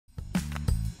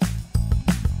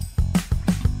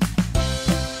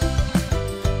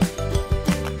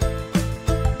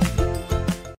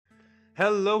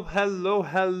Hello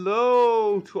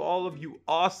to all of you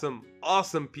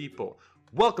awesome people.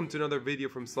 Welcome to another video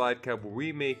from SlideCab where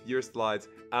we make your slides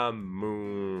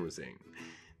amazing.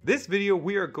 This video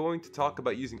we are going to talk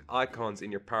about using icons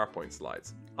in your PowerPoint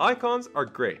slides. Icons are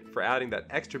great for adding that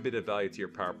extra bit of value to your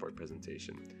PowerPoint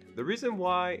presentation. The reason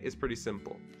why is pretty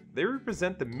simple. They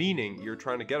represent the meaning you're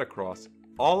trying to get across,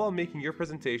 all while making your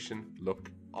presentation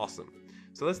look awesome.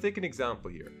 So let's take an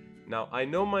example here. Now, I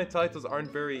know my titles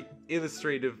aren't very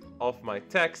illustrative of my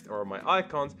text or my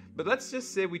icons, but let's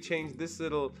just say we change this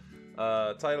little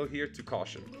title here to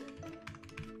caution.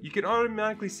 You can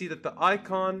automatically see that the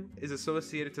icon is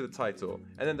associated to the title,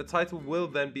 and then the title will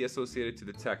then be associated to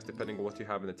the text depending on what you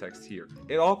have in the text here.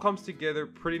 It all comes together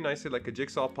pretty nicely like a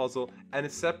jigsaw puzzle, and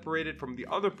it's separated from the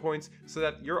other points so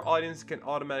that your audience can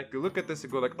automatically look at this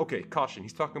and go like, okay, caution,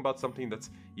 he's talking about something that's,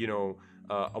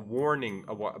 a warning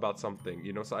about something,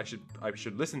 so I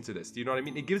should listen to this. Do you know what I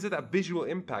mean? It gives it that visual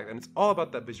impact, and it's all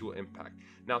about that visual impact.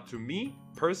 Now, to me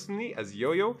personally, as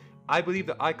Yo-Yo, I believe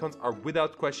that icons are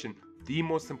without question the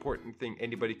most important thing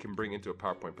anybody can bring into a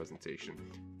PowerPoint presentation.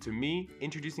 To me,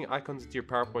 introducing icons into your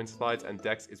PowerPoint slides and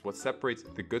decks is what separates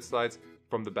the good slides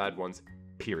from the bad ones,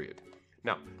 period.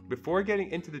 Now, before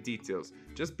getting into the details,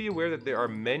 just be aware that there are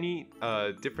many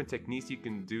different techniques you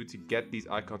can do to get these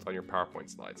icons on your PowerPoint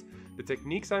slides. The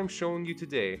techniques I'm showing you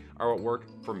today are what work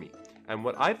for me, and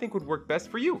what I think would work best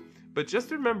for you. But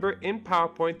just remember, in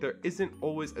PowerPoint, there isn't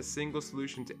always a single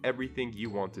solution to everything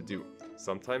you want to do.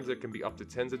 Sometimes there can be up to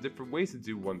 10 of different ways to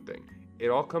do one thing. It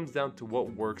all comes down to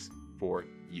what works for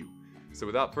you. So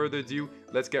without further ado,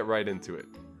 let's get right into it.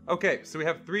 Okay, so we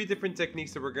have 3 different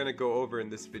techniques that we're going to go over in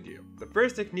this video. The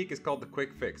first technique is called the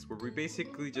quick fix, where we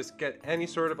basically just get any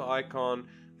sort of icon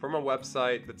from a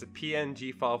website that's a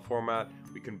PNG file format,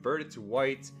 we convert it to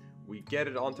white, we get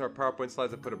it onto our PowerPoint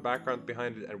slides and put a background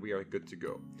behind it, and we are good to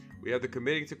go. We have the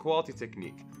committing to quality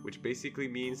technique, which basically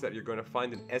means that you're going to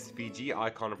find an SVG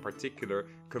icon in particular,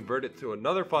 convert it to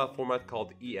another file format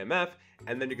called EMF,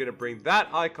 and then you're going to bring that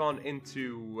icon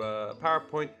into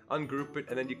PowerPoint, ungroup it,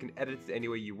 and then you can edit it any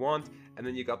way you want. And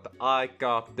then you got the I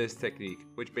got this technique,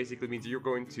 which basically means you're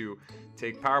going to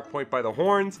take PowerPoint by the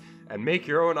horns and make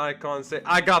your own icon and say,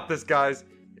 I got this, guys.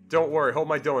 Don't worry, hold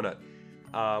my donut.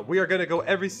 We're gonna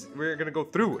go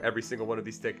through every single one of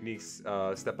these techniques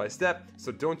step by step.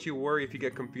 So don't you worry if you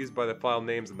get confused by the file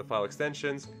names and the file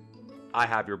extensions. I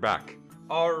have your back.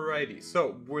 Alrighty,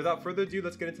 so without further ado,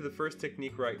 let's get into the first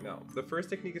technique right now. The first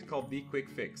technique is called the quick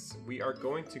fix. We are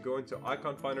going to go into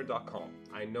iconfinder.com.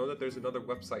 I know that there's another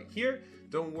website here.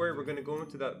 Don't worry, we're going to go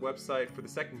into that website for the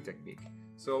second technique.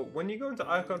 So when you go into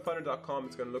iconfinder.com,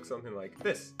 it's going to look something like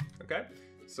this, okay?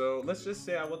 So let's just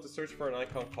say I want to search for an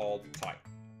icon called tie.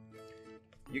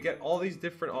 You get all these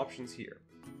different options here.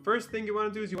 First thing you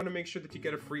want to do is you want to make sure that you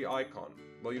get a free icon.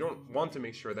 Well, you don't want to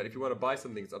make sure that. If you want to buy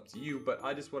something, it's up to you, but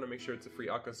I just want to make sure it's a free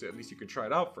icon so at least you can try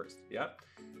it out first, yeah?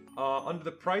 Under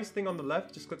the price thing on the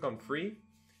left, just click on free,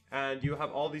 and you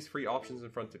have all these free options in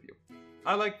front of you.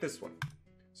 I like this one,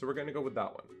 so we're going to go with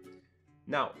that one.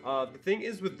 Now, the thing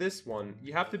is with this one,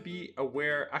 you have to be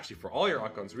aware, actually for all your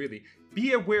icons really,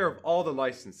 be aware of all the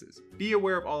licenses. Be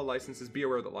aware of all the licenses, be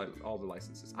aware of all the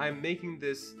licenses. I am making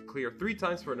this clear 3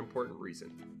 times for an important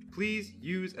reason. Please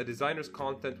use a designer's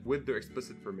content with their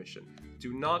explicit permission.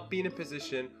 Do not be in a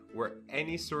position where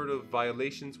any sort of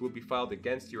violations will be filed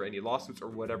against you or any lawsuits or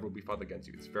whatever will be filed against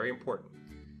you. It's very important.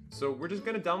 So we're just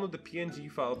going to download the PNG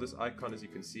file of this icon, as you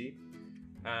can see.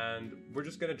 And we're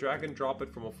just going to drag and drop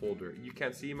it from a folder. You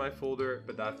can't see my folder,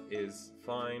 but that is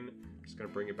fine. I'm just going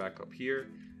to bring it back up here.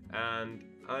 And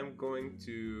I'm going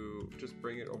to just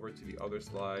bring it over to the other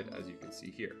slide, as you can see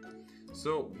here.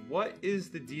 So what is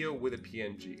the deal with a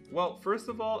PNG? Well, first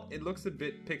of all, it looks a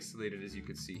bit pixelated, as you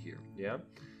can see here, yeah?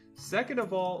 Second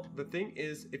of all, the thing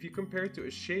is, if you compare it to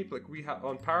a shape like we have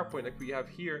on PowerPoint, like we have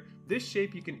here, this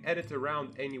shape you can edit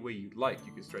around any way you like.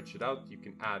 You can stretch it out, you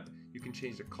can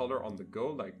change the color on the go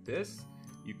like this,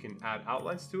 you can add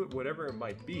outlines to it, whatever it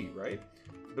might be, right?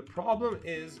 The problem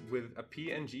is with a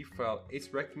PNG file,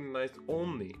 it's recognized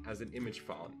only as an image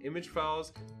file. And image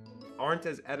files aren't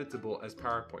as editable as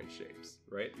PowerPoint shapes,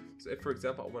 right? So if, for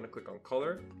example, I want to click on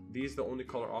color, these are the only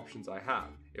color options I have.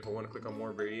 If I want to click on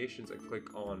more variations, I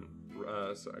click on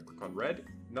red,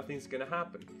 nothing's gonna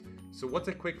happen. So what's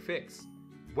a quick fix?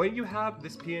 When you have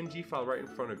this PNG file right in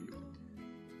front of you,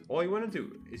 all you want to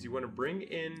do is you want to bring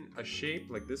in a shape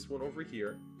like this one over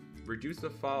here, reduce the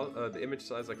file, the image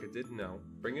size like I did now,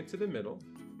 bring it to the middle,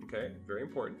 okay, very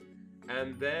important.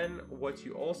 And then what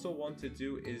you also want to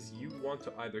do is you want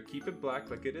to either keep it black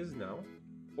like it is now,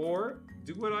 or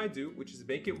do what I do, which is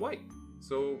make it white.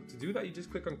 So to do that, you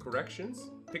just click on corrections,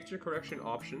 picture correction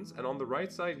options, and on the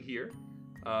right side here,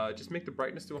 just make the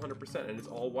brightness to 100% and it's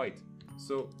all white.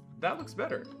 So that looks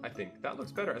better, I think. That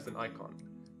looks better as an icon.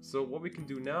 So what we can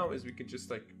do now is we can just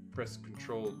like press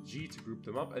Ctrl G to group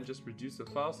them up and just reduce the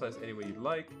file size any way you'd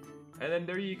like. And then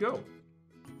there you go.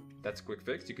 That's a quick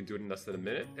fix. You can do it in less than a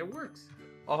minute. It works.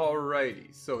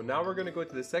 Alrighty, so now we're going to go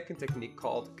to the second technique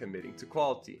called committing to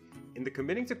quality. In the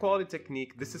committing to quality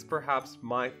technique, this is perhaps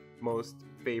my most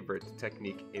favorite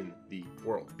technique in the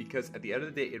world, because at the end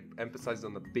of the day, it emphasizes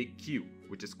on the big Q,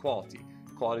 which is quality.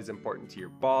 Quality is important to your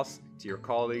boss, to your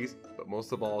colleagues, but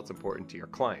most of all, it's important to your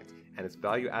client. And it's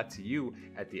value add to you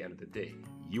at the end of the day.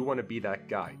 You want to be that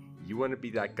guy. You want to be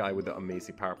that guy with the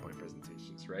amazing PowerPoint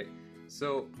presentations, right?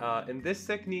 So in this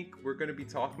technique, we're going to be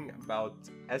talking about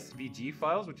SVG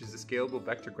files, which is a scalable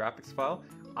vector graphics file.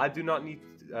 I do not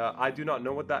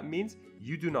know what that means.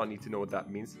 You do not need to know what that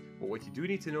means. But what you do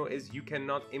need to know is you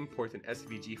cannot import an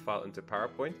SVG file into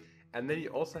PowerPoint. And then you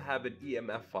also have an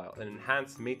EMF file, an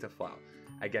enhanced meta file.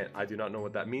 Again, I do not know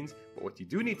what that means. But what you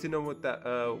do need to know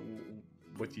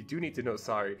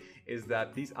is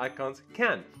that these icons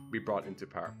can be brought into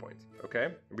PowerPoint. Okay,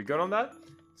 are we good on that?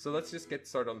 So let's just get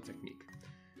started on the technique.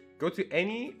 Go to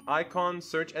any icon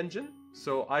search engine.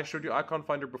 So I showed you Icon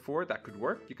Finder before, that could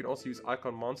work. You can also use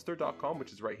iconmonster.com,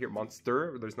 which is right here,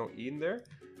 monster, there's no E in there.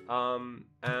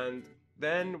 And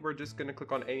then we're just gonna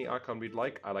click on any icon we'd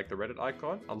like. I like the Reddit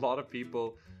icon. A lot of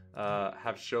people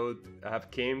have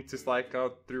came to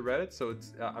SlideCow through Reddit, so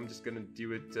it's, I'm just gonna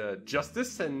do it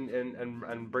justice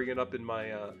and bring it up in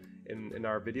my in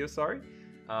our video. Sorry.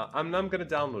 I'm gonna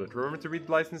download it. Remember to read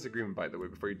the license agreement, by the way,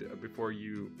 before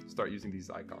you start using these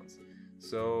icons.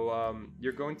 So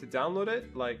you're going to download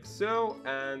it like so,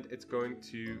 and it's going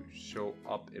to show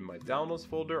up in my downloads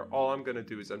folder. All I'm gonna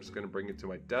do is I'm just gonna bring it to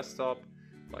my desktop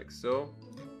like so.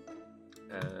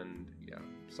 And yeah,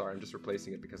 sorry, I'm just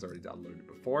replacing it because I already downloaded it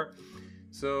before.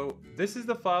 So this is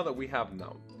the file that we have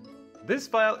now. This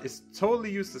file is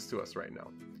totally useless to us right now.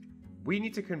 We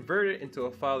need to convert it into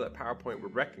a file that PowerPoint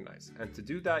would recognize. And to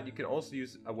do that, you can also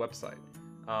use a website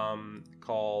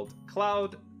called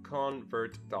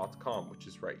cloudconvert.com, which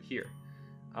is right here.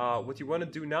 What you want to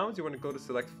do now is you want to go to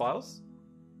select files,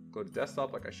 go to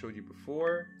desktop like I showed you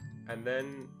before, and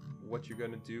then what you're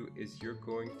going to do is you're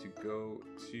going to go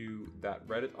to that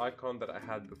Reddit icon that I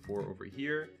had before over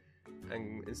here.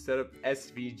 And instead of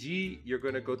SVG, you're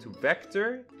going to go to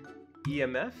vector,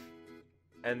 EMF,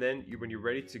 and then when you're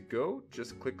ready to go,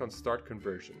 just click on Start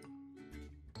Conversion.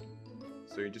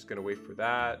 So you're just gonna wait for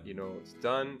that, you know, it's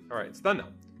done. All right, it's done now.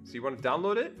 So you wanna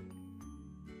download it,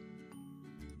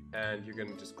 and you're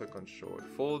gonna just click on Show in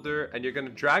Folder, and you're gonna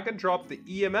drag and drop the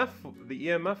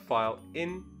EMF file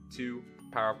into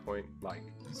PowerPoint like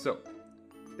so.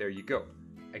 There you go.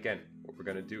 Again, what we're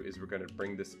gonna do is we're gonna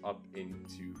bring this up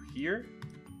into here.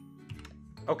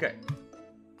 Okay.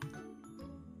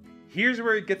 Here's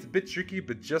where it gets a bit tricky,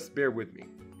 but just bear with me.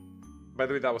 By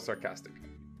the way, that was sarcastic.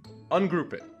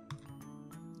 Ungroup it.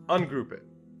 Ungroup it.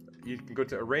 You can go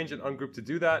to arrange and ungroup to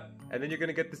do that, and then you're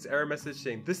gonna get this error message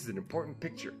saying, this is an important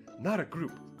picture, not a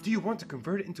group. Do you want to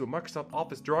convert it into a Microsoft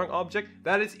Office drawing object?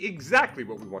 That is exactly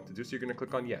what we want to do, so you're gonna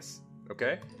click on yes,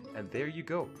 okay? And there you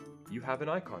go. You have an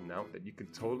icon now that you can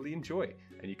totally enjoy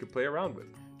and you can play around with.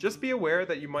 Just be aware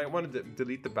that you might want to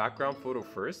delete the background photo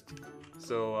first,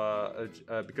 so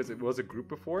because it was a group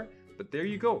before. But there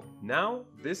you go. Now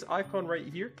this icon right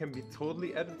here can be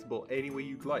totally editable any way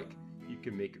you'd like. You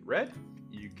can make it red,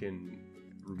 you can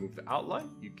remove the outline,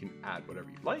 you can add whatever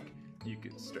you'd like, you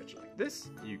can stretch it like this,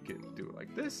 you can do it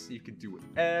like this, you can do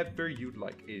whatever you'd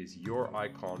like. It is your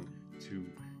icon to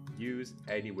use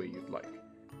any way you'd like.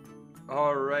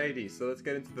 Alrighty, so let's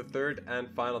get into the third and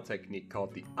final technique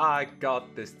called the I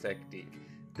got this technique.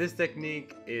 This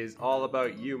technique is all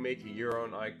about you making your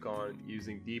own icon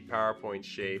using the PowerPoint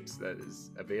shapes that is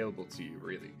available to you,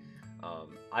 really.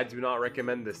 I do not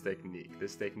recommend this technique.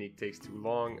 This technique takes too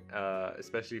long,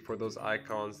 especially for those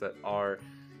icons that are,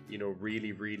 you know,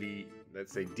 really,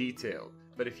 let's say, detailed.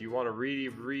 But if you want a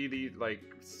really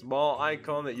like small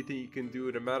icon that you think you can do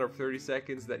in a matter of 30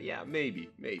 seconds, then yeah, maybe.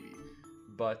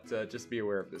 But just be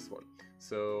aware of this one.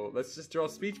 So let's just draw a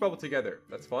speech bubble together.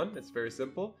 That's fun. It's very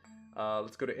simple.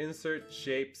 Let's go to Insert,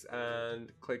 Shapes,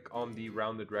 and click on the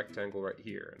rounded rectangle right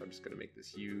here. And I'm just going to make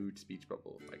this huge speech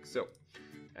bubble like so.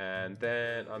 And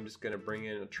then I'm just going to bring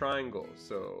in a triangle.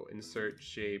 So Insert,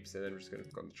 Shapes, and then we're just going to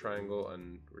click on the triangle,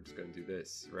 and we're just going to do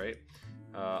this, right?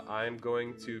 I'm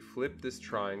going to flip this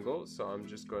triangle. So I'm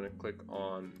just going to click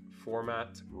on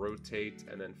Format, Rotate,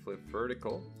 and then Flip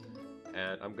Vertical.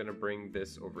 And I'm going to bring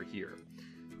this over here.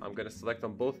 I'm going to select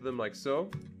on both of them like so.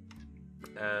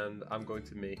 and I'm going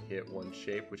to make it one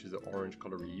shape, which is the orange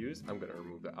color we use. I'm going to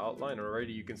remove the outline.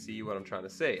 Already you can see what I'm trying to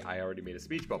say. I already made a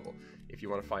speech bubble. If you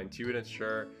want to fine tune it,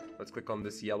 sure, let's click on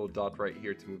this yellow dot right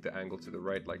here to move the angle to the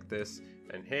right like this,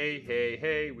 and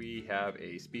hey, we have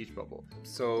a speech bubble.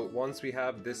 So once we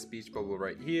have this speech bubble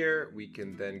right here, we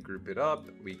can then group it up.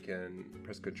 We can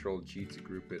press Ctrl G to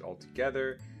group it all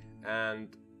together,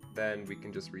 and then we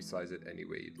can just resize it any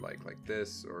way you'd like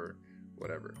this or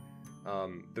whatever.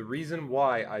 The reason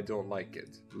why I don't like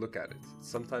it, look at it.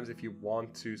 Sometimes if you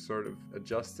want to sort of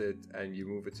adjust it and you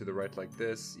move it to the right like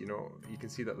this, you know, you can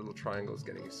see that little triangle is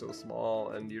getting so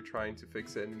small and you're trying to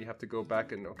fix it and you have to go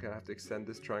back and, okay, I have to extend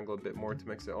this triangle a bit more to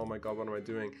make it, oh my god, what am I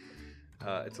doing?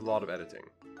 It's a lot of editing,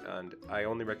 and I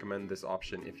only recommend this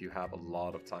option if you have a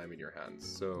lot of time in your hands.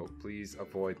 So please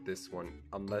avoid this one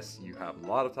unless you have a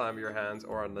lot of time in your hands,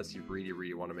 or unless you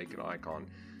really want to make an icon.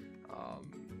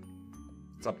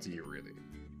 It's up to you, really.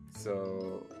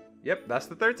 So, yep, that's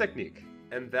the third technique.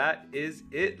 And that is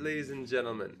it, ladies and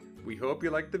gentlemen. We hope you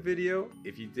liked the video.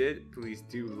 If you did, please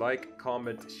do like,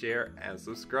 comment, share, and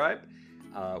subscribe.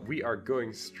 We are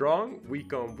going strong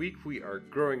week on week. We are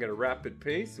growing at a rapid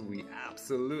pace. We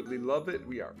absolutely love it.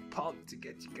 We are pumped to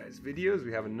get you guys videos.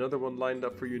 We have another one lined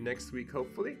up for you next week,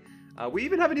 hopefully. We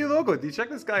even have a new logo. Did you check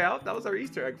this guy out? That was our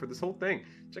Easter egg for this whole thing.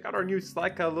 Check out our new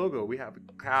slide cow logo. We have a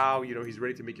cow, you know, he's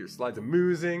ready to make your slides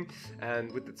amusing,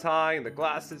 and with the tie and the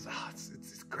glasses,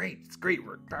 it's great. It's great.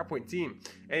 We're a PowerPoint team.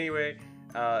 Anyway,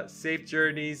 safe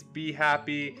journeys, be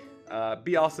happy,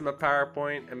 be awesome at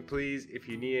PowerPoint, and please, if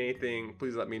you need anything,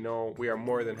 please let me know. We are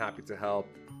more than happy to help.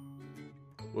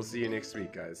 We'll see you next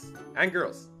week, guys and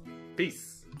girls.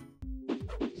 Peace.